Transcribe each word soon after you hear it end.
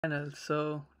Channel.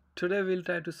 So today we'll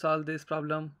try to solve this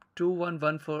problem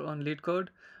 2114 on LeetCode,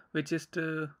 which is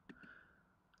to,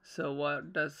 so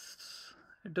what does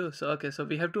it do? So okay, so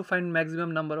we have to find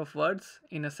maximum number of words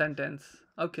in a sentence.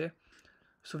 Okay,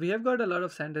 so we have got a lot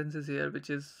of sentences here which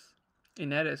is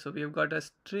in array. So we have got a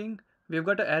string, we have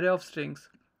got an array of strings.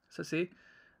 So see,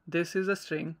 this is a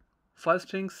string, first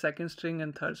string, second string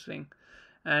and third string,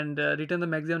 and return the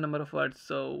maximum number of words.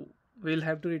 So we'll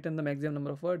have to return the maximum number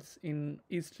of words in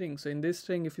each string. So in this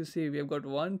string, if you see, we have got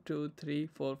 1 2 3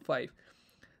 4 5.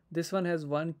 This one has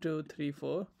 1 2 3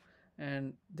 4,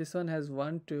 and this one has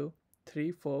 1 2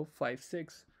 3 4 5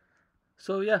 6.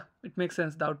 So yeah, it makes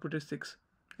sense. The output is 6.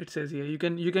 It says here, you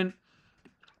can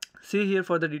see here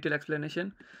for the detailed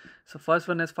explanation. So first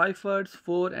one has 5 words,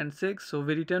 4 and 6. So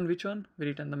we return which one? We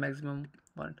return the maximum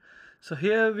one. So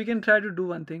here we can try to do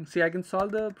one thing. See, I can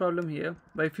solve the problem here,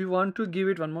 but if you want to give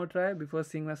it one more try before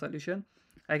seeing my solution,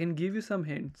 I can give you some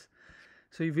hints.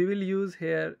 So we will use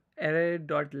here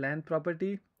array.length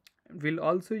property. We'll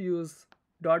also use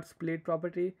 .split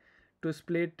property to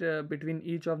split between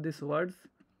each of these words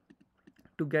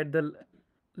to get the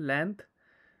length,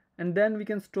 and then we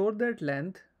can store that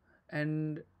length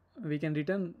and we can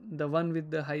return the one with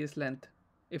the highest length,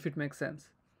 if it makes sense.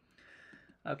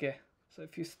 Okay, so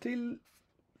if you still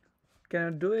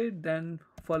cannot do it, then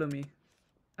follow me.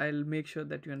 I'll make sure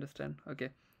that you understand. Okay,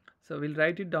 so we'll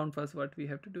write it down first what we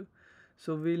have to do.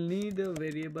 So we'll need a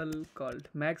variable called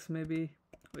max maybe,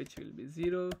 which will be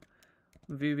 0.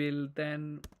 We will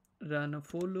then run a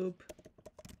for loop.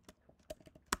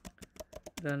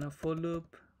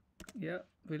 Yeah,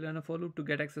 we'll run a for loop to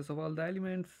get access of all the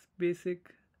elements,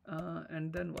 basic,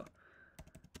 and then what?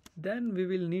 Then we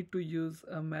will need to use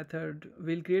a method.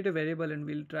 We'll create a variable and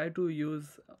we'll try to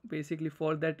use, basically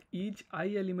for that each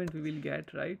I element we will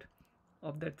get, right,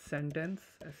 of that sentence,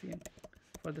 as in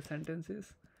for the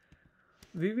sentences,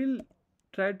 we will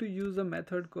try to use a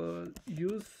method called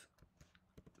use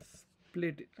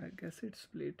split. I guess it's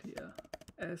split, yeah,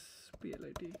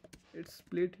 split. It's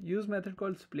split. Use method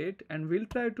called split, and we'll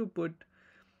try to put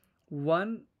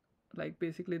one, like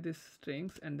basically this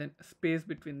strings and then space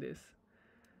between this.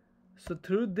 So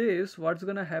through this, what's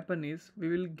gonna happen is we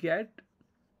will get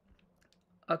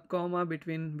a comma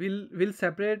between, we'll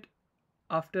separate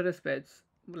after a space,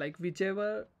 like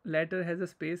whichever letter has a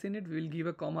space in it, we'll give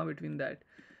a comma between that,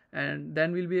 and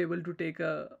then we'll be able to take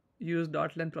a use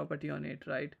dot length property on it,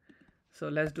 right? So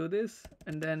let's do this,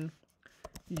 and then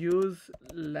use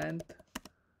length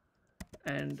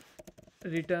and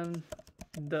return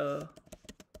the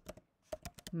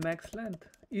max length.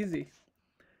 Easy.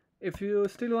 If you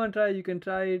still want to try, you can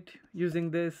try it using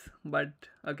this, but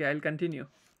okay, I'll continue.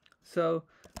 So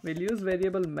we'll use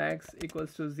variable max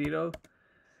equals to 0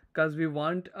 because we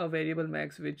want a variable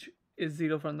max which is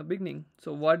 0 from the beginning.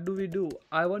 So what do?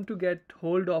 I want to get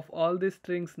hold of all these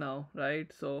strings now,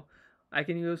 right? So I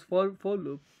can use for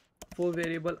loop. For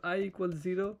variable I equals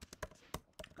 0,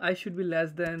 I should be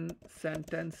less than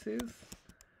sentences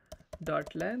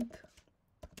dot length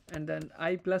and then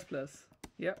I plus plus.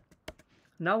 Yeah.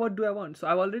 Now what do I want? So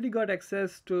I've already got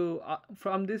access to,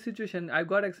 from this situation, I've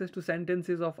got access to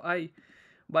sentences of I,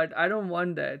 but I don't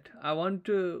want that. I want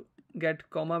to get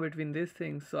comma between these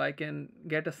things so I can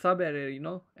get a sub array,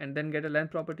 and then get a length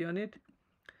property on it.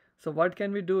 So what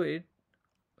can we do it?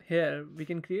 Here we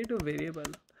can create a variable.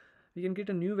 We can create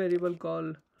a new variable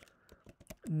called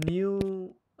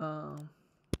new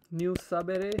sub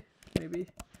array. Maybe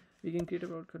we can create a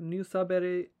variable called new sub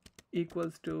array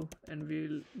equals to, and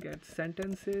we'll get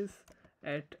sentences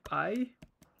at I,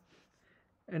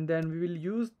 and then we will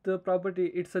use the property.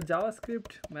 It's a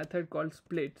JavaScript method called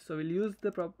split, so we'll use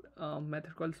the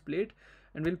method called split,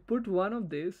 and we'll put one of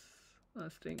this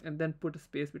string and then put a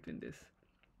space between this.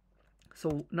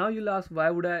 So now you'll ask, why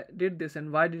would I did this and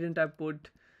why didn't I put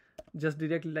just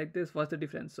directly like this? What's the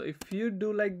difference? So if you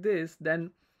do like this,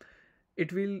 then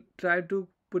it will try to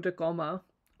put a comma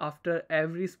after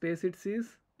every space it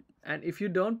sees. And if you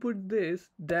don't put this,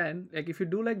 then like if you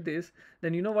do like this,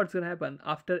 then you know what's gonna happen.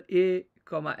 After A,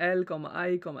 comma L, comma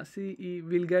I, comma C, E,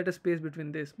 we'll get a space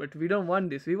between this. But we don't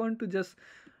want this. We want to just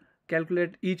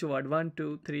calculate each word 1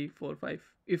 2 3 4 5.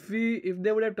 If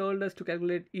they would have told us to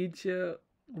calculate each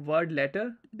word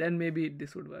letter, then maybe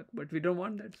this would work. But we don't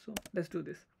want that, so let's do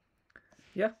this.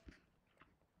 Yeah.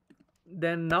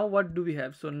 Then now what do we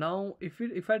have? So now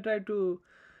if I try to,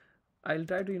 I'll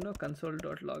try to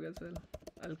console.log as well.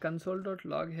 I'll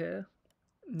console.log here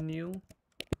new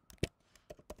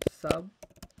sub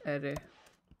array.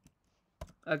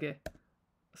 Okay,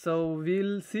 so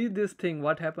we'll see this thing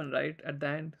what happened right at the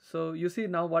end. So you see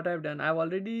now what I've done, I've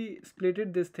already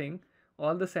splitted this thing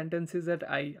all the sentences at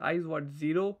I is what,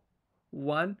 0,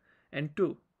 1 and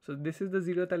 2. So this is the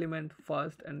 0th element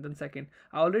first and then second.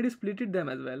 I already splitted them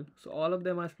as well, so all of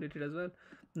them are splitted as well.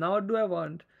 Now what do I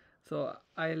want? So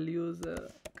I'll use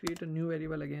create a new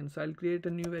variable again. So I'll create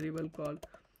a new variable called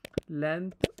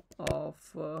length of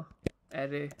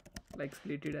array, like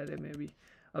splitted array maybe.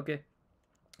 Okay,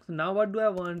 so now what do I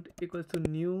want? Equals to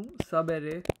new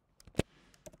subarray.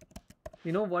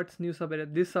 You know what's new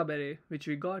subarray? This subarray which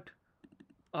we got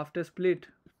after split.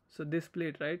 So this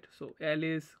split, right? So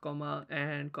Alice, comma,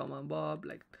 and comma, Bob,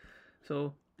 like.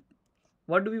 So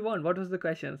what do we want? What was the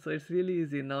question? So it's really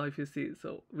easy now if you see.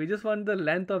 So we just want the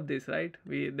length of this, right?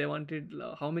 They wanted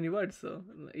how many words. So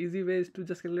easy way is to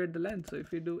just calculate the length. So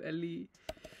if we do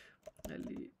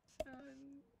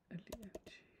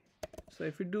so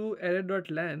if we do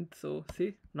array.length, so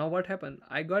see now what happened?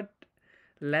 I got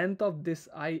length of this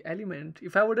I element.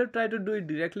 If I would have tried to do it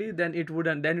directly, then it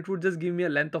wouldn't. Then it would just give me a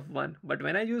length of 1. But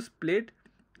when I use split,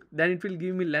 then it will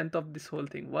give me length of this whole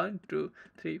thing. 1, 2,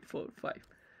 3, 4, 5.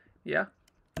 Yeah.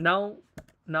 Now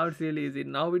it's really easy.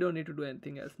 Now we don't need to do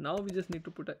anything else. Now we just need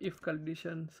to put a if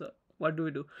condition. So what do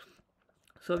we do?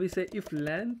 So we say if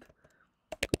length,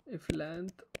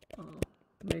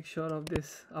 make sure of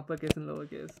this uppercase and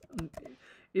lowercase.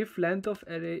 If length of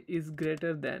array is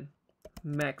greater than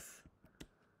max,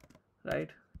 right?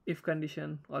 If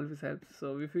condition always helps.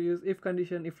 So if you use if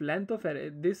condition, if length of array,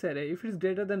 this array, if it's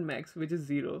greater than max, which is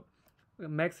 0,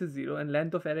 max is 0 and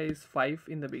length of array is 5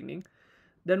 in the beginning,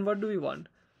 then what do we want?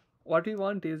 What we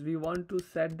want is we want to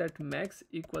set that max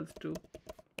equals to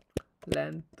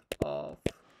length of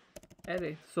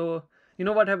array. So you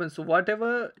know what happens? So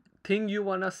whatever thing you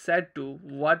wanna set to,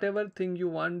 whatever thing you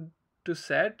want to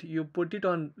set, you put it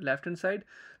on left hand side.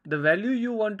 The value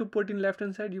you want to put in left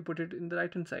hand side, you put it in the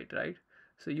right hand side, right?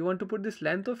 So you want to put this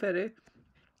length of array,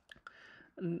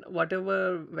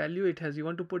 whatever value it has, you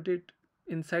want to put it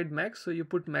inside max, so you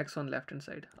put max on left hand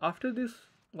side. After this,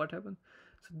 what happens?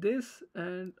 So this,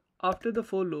 and after the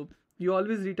for loop, you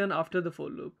always return after the for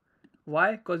loop.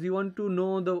 Why? Because you want to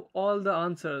know all the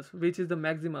answers, which is the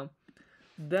maximum.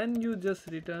 Then you just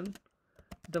return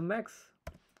the max,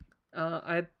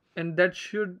 and that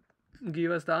should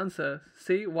give us the answer.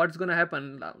 See what's gonna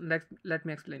happen. Let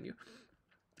me explain you.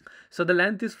 So the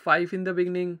length is 5 in the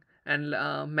beginning and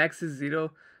max is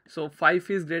 0. So 5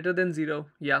 is greater than 0.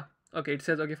 Yeah, okay, it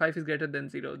says okay 5 is greater than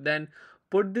 0. Then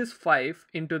put this 5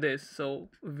 into this. So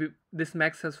this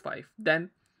max has 5. Then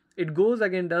it goes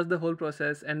again, does the whole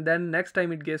process, and then next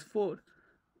time it gets 4,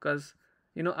 because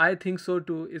you know I think so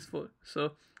too is 4.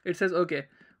 So it says okay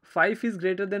 5 is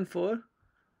greater than 4.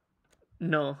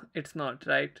 No, it's not,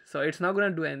 right? So it's not gonna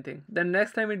do anything. Then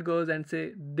next time it goes and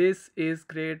say this is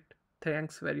great,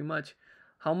 thanks very much.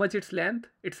 How much its length?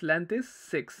 Its length is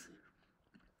 6.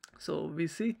 So we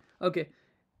see, okay,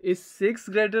 is 6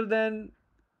 greater than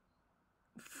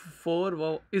 4?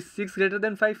 Wow. Is 6 greater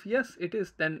than 5? Yes, it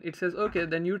is. Then it says okay,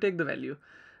 then you take the value.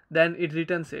 Then it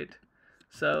returns it.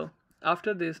 So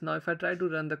after this, now if I try to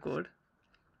run the code,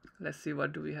 let's see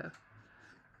what do we have.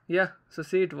 Yeah, so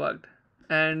see it worked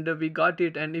and we got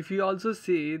it. And if you also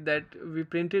see that we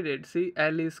printed it, see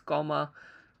Alice, comma.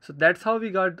 So that's how we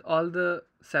got all the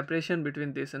separation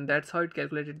between this, and that's how it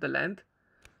calculated the length.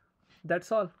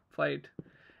 That's all for it.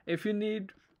 If you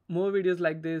need more videos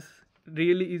like this,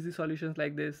 really easy solutions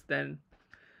like this, then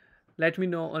let me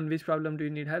know on which problem do you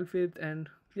need help with, and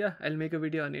yeah, I'll make a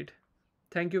video on it.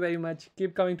 Thank you very much.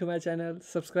 Keep coming to my channel,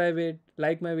 subscribe it,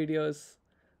 like my videos.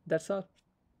 That's all.